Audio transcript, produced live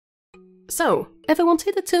So, ever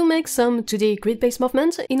wanted to make some 2D grid-based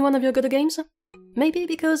movement in one of your Godot games? Maybe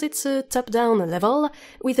because it's a top-down level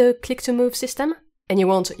with a click-to-move system, and you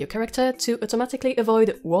want your character to automatically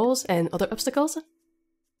avoid walls and other obstacles?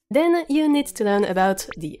 Then you need to learn about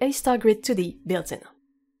the AStarGrid2D built-in.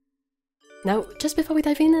 Now, just before we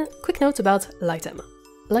dive in, a quick note about Lightem.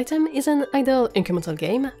 Lightem is an idle incremental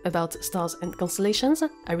game about stars and constellations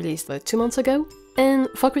I released 2 months ago, and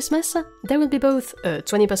for Christmas there will be both a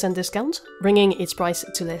 20% discount, bringing its price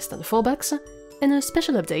to less than $4, and a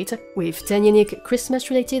special update with 10 unique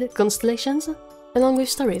Christmas-related constellations, along with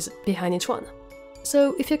stories behind each one.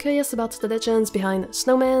 So if you're curious about the legends behind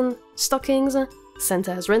snowmen, stockings,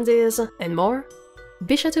 Santa's reindeers, and more,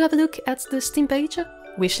 be sure to have a look at the Steam page,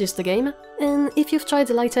 wishlist the game, and if you've tried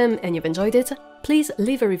Lightem and you've enjoyed it, please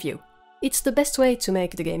leave a review. It's the best way to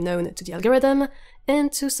make the game known to the algorithm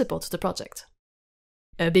and to support the project.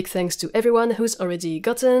 A big thanks to everyone who's already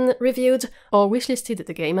gotten, reviewed, or wishlisted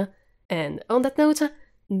the game, and on that note,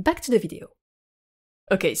 back to the video.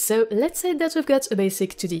 Okay, so let's say that we've got a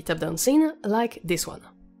basic 2D top-down scene like this one.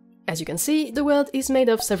 As you can see, the world is made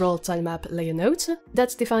of several tilemap layer nodes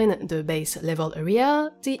that define the base level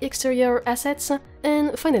area, the exterior assets,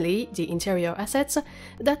 and finally the interior assets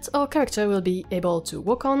that our character will be able to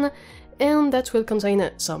walk on, and that will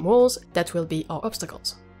contain some walls that will be our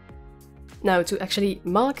obstacles. Now, to actually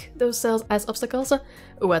mark those cells as obstacles,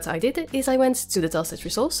 what I did is I went to the tileset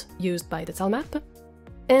resource used by the tilemap,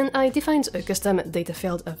 and I defined a custom data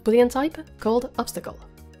field of boolean type called obstacle.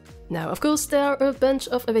 Now, of course, there are a bunch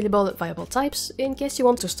of available variable types in case you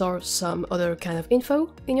want to store some other kind of info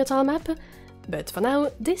in your tilemap, but for now,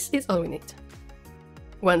 this is all we need.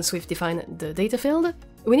 Once we've defined the data field,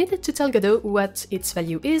 we needed to tell Godot what its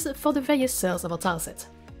value is for the various cells of our tileset.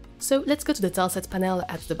 So let's go to the tileset panel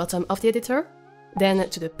at the bottom of the editor, then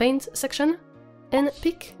to the paint section, and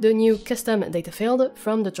pick the new custom data field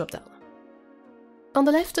from the dropdown. On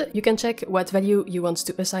the left, you can check what value you want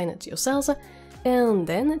to assign to your cells, and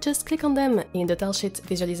then just click on them in the tilesheet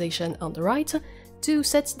visualization on the right to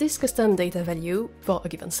set this custom data value for a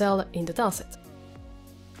given cell in the tileset.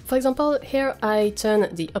 For example, here I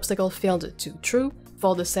turn the obstacle field to true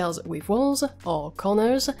for the cells with walls or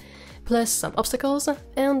corners, plus some obstacles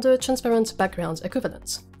and the transparent background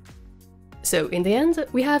equivalents. So in the end,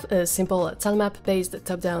 we have a simple tilemap-based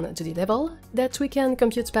top-down 2D level that we can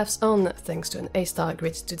compute paths on thanks to an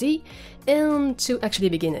AStarGrid2D, and to actually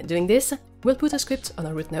begin doing this, we'll put a script on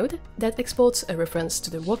our root node that exports a reference to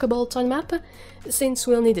the walkable tilemap, since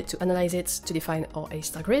we'll need to analyze it to define our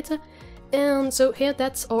AStarGrid, and so here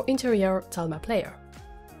that's our interior tilemap layer.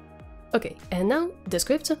 Okay, and now the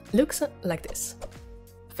script looks like this.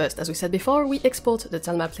 First, as we said before, we export the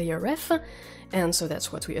tilemap layer ref, and so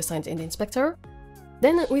that's what we assigned in the inspector.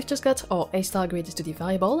 Then we've just got our AStarGrid2D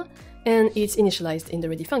variable, and it's initialized in the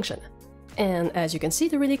ready function. And as you can see,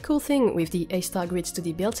 the really cool thing with the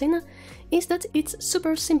AStarGrid2D built-in is that it's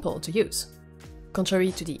super simple to use.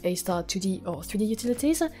 Contrary to the AStar2D or 3D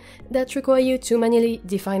utilities that require you to manually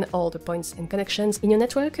define all the points and connections in your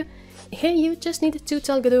network, here you just need to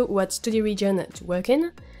tell Godot what 2D region to work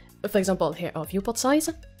in, for example here our viewport size,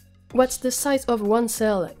 what the size of one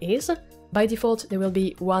cell is. By default there will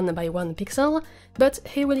be 1 by 1 pixel, but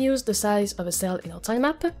here we'll use the size of a cell in our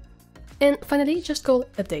tilemap, and finally just call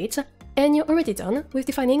update, and you're already done with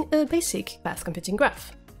defining a basic path computing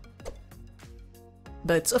graph.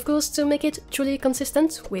 But of course, to make it truly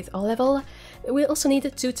consistent with our level, we'll also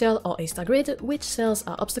need to tell our AStarGrid which cells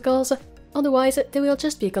are obstacles, otherwise they will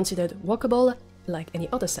just be considered walkable like any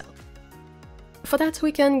other cell. For that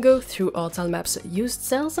we can go through our tilemap's used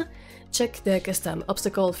cells, check the custom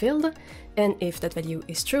obstacle field, and if that value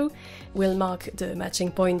is true, we'll mark the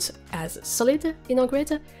matching point as solid in our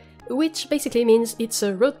grid, which basically means it's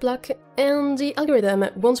a roadblock and the algorithm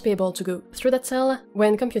won't be able to go through that cell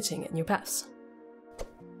when computing new paths.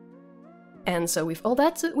 And so with all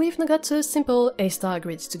that, we've now got a simple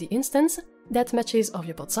AStarGrid2D instance that matches our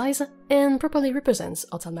viewport size and properly represents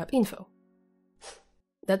our tilemap info.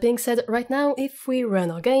 That being said, right now, if we run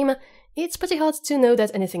our game, it's pretty hard to know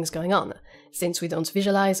that anything's going on, since we don't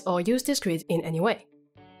visualize or use this grid in any way.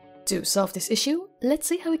 To solve this issue, let's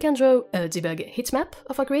see how we can draw a debug heatmap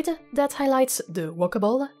of our grid that highlights the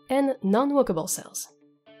walkable and non-walkable cells.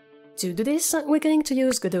 To do this, we're going to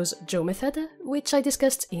use Godot's draw method, which I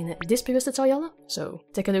discussed in this previous tutorial, so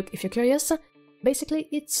take a look if you're curious. Basically,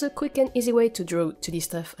 it's a quick and easy way to draw 2D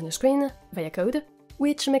stuff on your screen via code,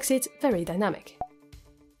 which makes it very dynamic.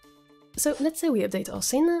 So let's say we update our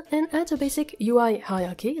scene and add a basic UI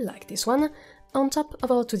hierarchy like this one on top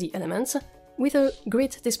of our 2D elements, with a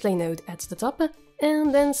grid display node at the top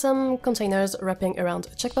and then some containers wrapping around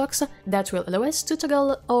a checkbox that will allow us to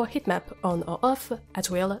toggle our heat map on or off at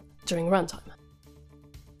will during runtime.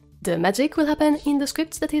 The magic will happen in the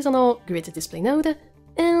script that is on our grid display node,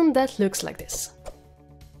 and that looks like this.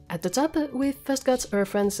 At the top, we've first got a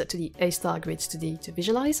reference to the AStarGrid2D to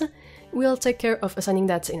visualize. We'll take care of assigning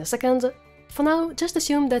that in a second. For now, just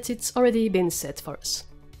assume that it's already been set for us.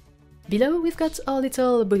 Below, we've got our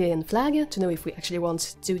little boolean flag to know if we actually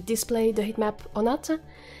want to display the heat map or not,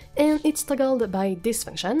 and it's toggled by this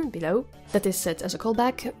function below that is set as a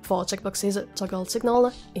callback for checkbox's toggle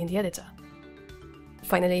signal in the editor.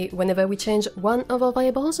 Finally, whenever we change one of our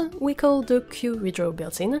variables, we call the QRedraw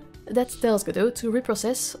built-in that tells Godot to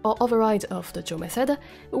reprocess or override of the draw method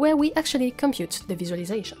where we actually compute the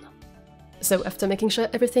visualization. So after making sure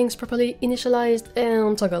everything's properly initialized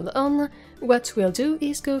and toggled on, what we'll do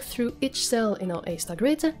is go through each cell in our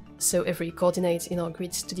AStarGrid, so every coordinate in our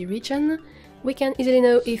grid2D region. We can easily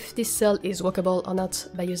know if this cell is walkable or not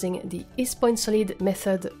by using the isPointSolid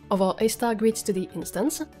method of our AStarGrid2D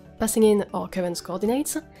instance, passing in our current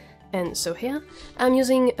coordinates, and so here I'm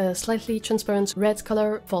using a slightly transparent red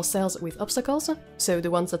color for cells with obstacles, so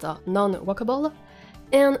the ones that are non-walkable,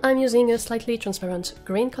 and I'm using a slightly transparent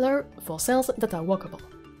green color for cells that are walkable.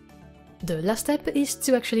 The last step is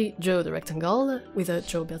to actually draw the rectangle with a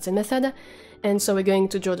draw built-in method, and so we're going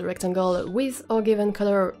to draw the rectangle with our given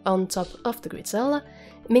color on top of the grid cell,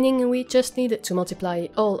 meaning we just need to multiply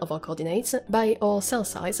all of our coordinates by our cell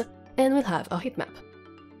size, and we'll have our heat map.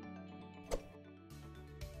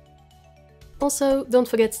 Also, don't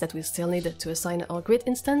forget that we still need to assign our grid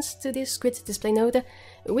instance to this grid display node,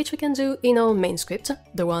 which we can do in our main script,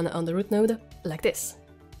 the one on the root node, like this.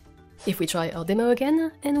 If we try our demo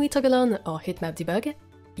again, and we toggle on our heatmap debug,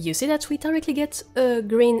 you see that we directly get a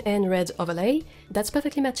green and red overlay that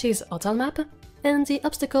perfectly matches our tilemap and the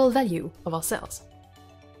obstacle value of our cells.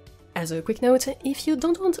 As a quick note, if you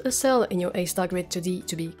don't want a cell in your AStarGrid2D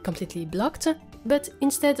to be completely blocked, but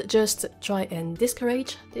instead just try and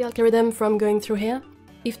discourage the algorithm from going through here,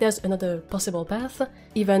 if there's another possible path,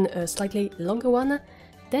 even a slightly longer one,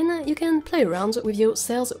 then you can play around with your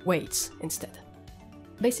cell's weights instead.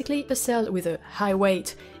 Basically, a cell with a high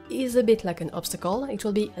weight is a bit like an obstacle, it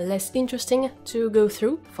will be less interesting to go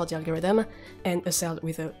through for the algorithm, and a cell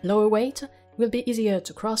with a lower weight will be easier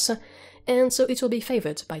to cross, and so it will be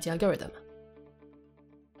favored by the algorithm.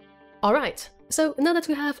 Alright, so now that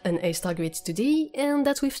we have an AStarGrid2D and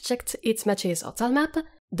that we've checked it matches our tilemap,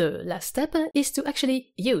 the last step is to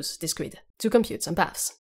actually use this grid to compute some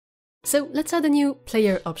paths. So let's add a new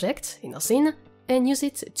player object in our scene and use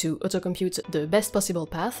it to autocompute the best possible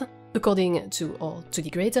path, according to our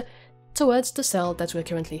 2D grid, towards the cell that we're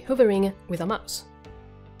currently hovering with our mouse.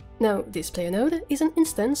 Now, this player node is an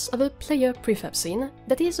instance of a player prefab scene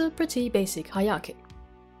that is a pretty basic hierarchy.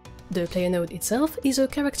 The player node itself is a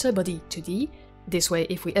character body 2D, this way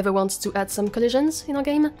if we ever want to add some collisions in our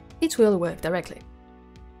game, it will work directly.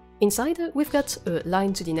 Inside, we've got a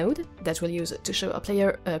line 2D node that we'll use to show our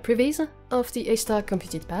player a previs of the AStar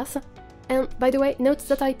computed path, and by the way, note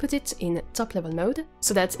that I put it in top level mode,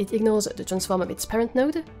 so that it ignores the transform of its parent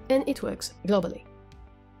node, and it works globally.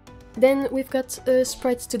 Then we've got a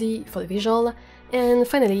sprite 2D for the visual, and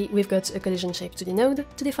finally we've got a collision shape 2D node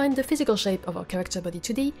to define the physical shape of our character body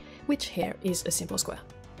 2D, which here is a simple square.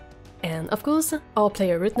 And of course, our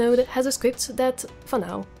player root node has a script that, for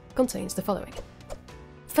now, contains the following.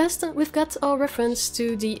 First, we've got our reference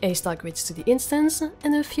to the AStarGrid2D instance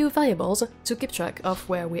and a few variables to keep track of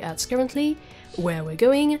where we're at currently, where we're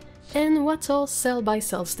going, and what our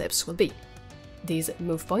cell-by-cell steps will be. These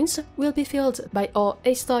move points will be filled by our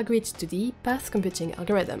AStarGrid2D path computing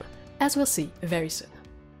algorithm, as we'll see very soon.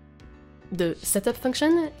 The setup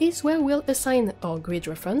function is where we'll assign our grid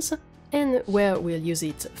reference, and where we'll use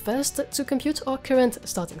it first to compute our current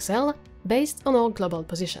starting cell based on our global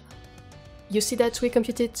position. You see that we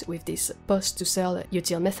compute it with this post-to-cell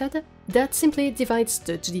util method that simply divides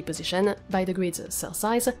the 2D position by the grid's cell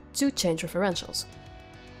size to change referentials.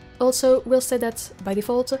 Also, we'll say that, by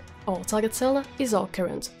default, our target cell is our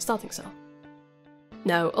current starting cell.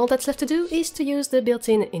 Now, all that's left to do is to use the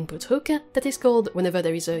built-in input hook that is called whenever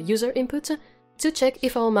there is a user input to check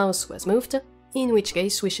if our mouse was moved, in which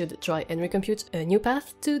case we should try and recompute a new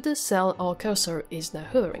path to the cell our cursor is now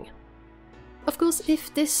hovering. Of course,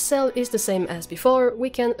 if this cell is the same as before,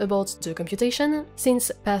 we can abort the computation,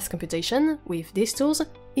 since path computation with these tools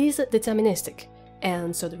is deterministic,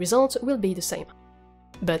 and so the result will be the same.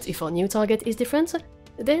 But if our new target is different,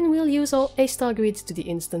 then we'll use our AStarGrid2D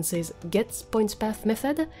instance's getPointPath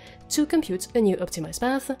method to compute a new optimized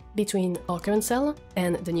path between our current cell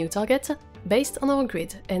and the new target based on our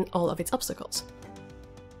grid and all of its obstacles.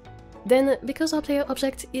 Then, because our player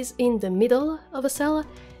object is in the middle of a cell,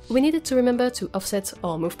 we needed to remember to offset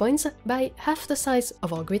our move points by half the size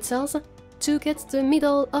of our grid cells to get the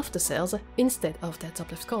middle of the cells instead of the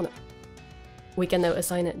top left corner. We can now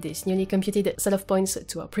assign this newly computed set of points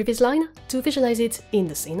to our previous line to visualize it in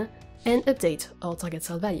the scene and update our target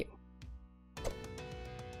cell value.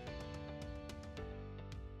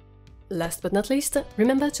 Last but not least,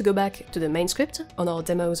 remember to go back to the main script on our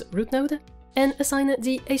demo's root node and assign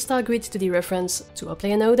the AStarGrid2D reference to our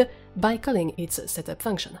player node by calling its setup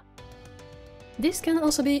function. This can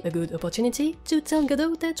also be a good opportunity to tell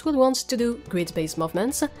Godot that we'll want to do grid-based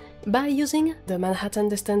movements by using the Manhattan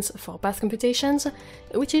distance for path computations,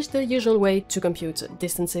 which is the usual way to compute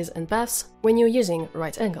distances and paths when you're using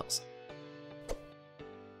right angles.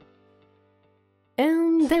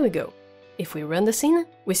 And there we go. If we run the scene,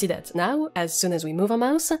 we see that now, as soon as we move our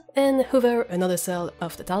mouse and hover another cell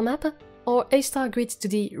of the tilemap, our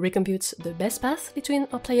AStarGrid2D recomputes the best path between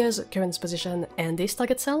our player's current position and this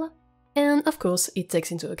target cell, and of course it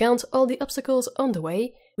takes into account all the obstacles on the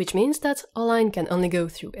way, which means that our line can only go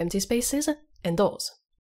through empty spaces and doors.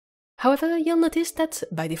 However, you'll notice that,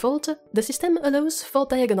 by default, the system allows for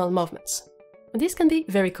diagonal movements. This can be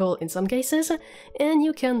very cool in some cases, and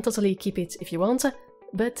you can totally keep it if you want,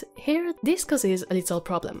 but here this causes a little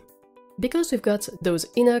problem. Because we've got those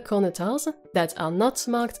inner corner tiles that are not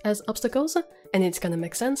marked as obstacles, and it kinda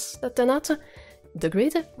makes sense that they're not, the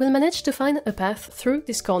grid will manage to find a path through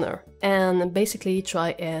this corner and basically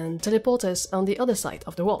try and teleport us on the other side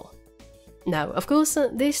of the wall. Now, of course,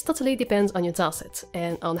 this totally depends on your tileset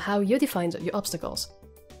and on how you defined your obstacles.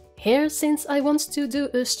 Here, since I want to do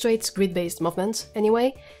a straight grid-based movement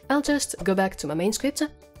anyway, I'll just go back to my main script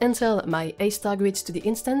and tell my AStarGrid2D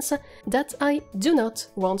instance that I do not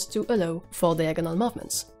want to allow for diagonal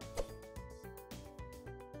movements.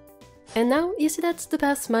 And now you see that the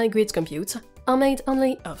paths my grid computes are made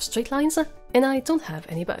only of straight lines, and I don't have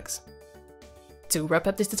any bugs. To wrap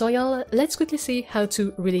up this tutorial, let's quickly see how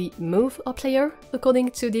to really move our player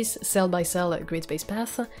according to this cell-by-cell grid-based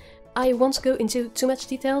path. I won't go into too much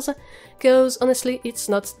details, cause honestly it's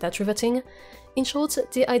not that riveting. In short,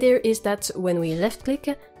 the idea is that when we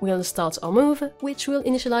left-click, we'll start our move, which will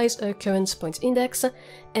initialize a current point index,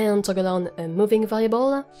 and toggle on a moving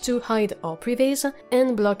variable to hide our previous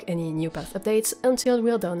and block any new path updates until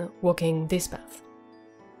we're done walking this path.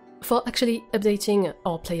 For actually updating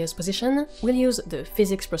our player's position, we'll use the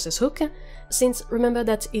physics process hook, since remember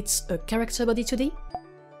that it's a character body 2D.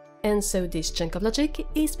 And so this chunk of logic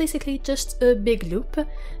is basically just a big loop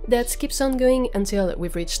that keeps on going until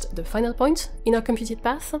we've reached the final point in our computed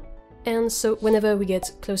path, and so whenever we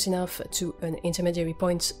get close enough to an intermediary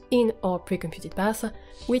point in our pre-computed path,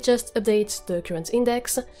 we just update the current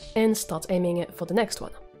index and start aiming for the next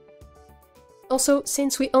one. Also,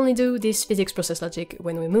 since we only do this physics process logic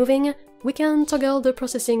when we're moving, we can toggle the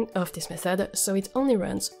processing of this method so it only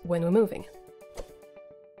runs when we're moving.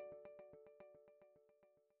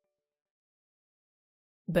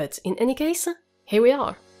 But in any case, here we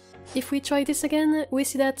are. If we try this again, we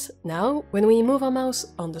see that now, when we move our mouse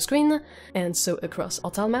on the screen, and so across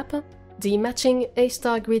our tilemap, the matching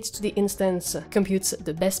AStarGrid2D instance computes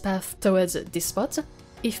the best path towards this spot,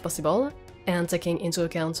 if possible, and taking into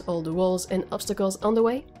account all the walls and obstacles on the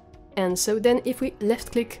way. And so then if we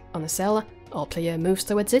left-click on a cell, our player moves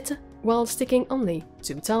towards it, while sticking only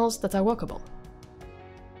to tiles that are walkable.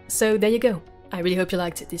 So there you go. I really hope you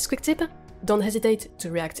liked this quick tip. Don't hesitate to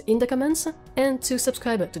react in the comments and to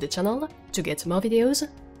subscribe to the channel to get more videos.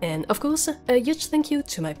 And of course, a huge thank you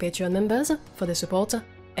to my Patreon members for their support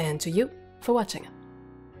and to you for watching.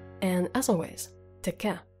 And as always, take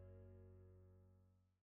care.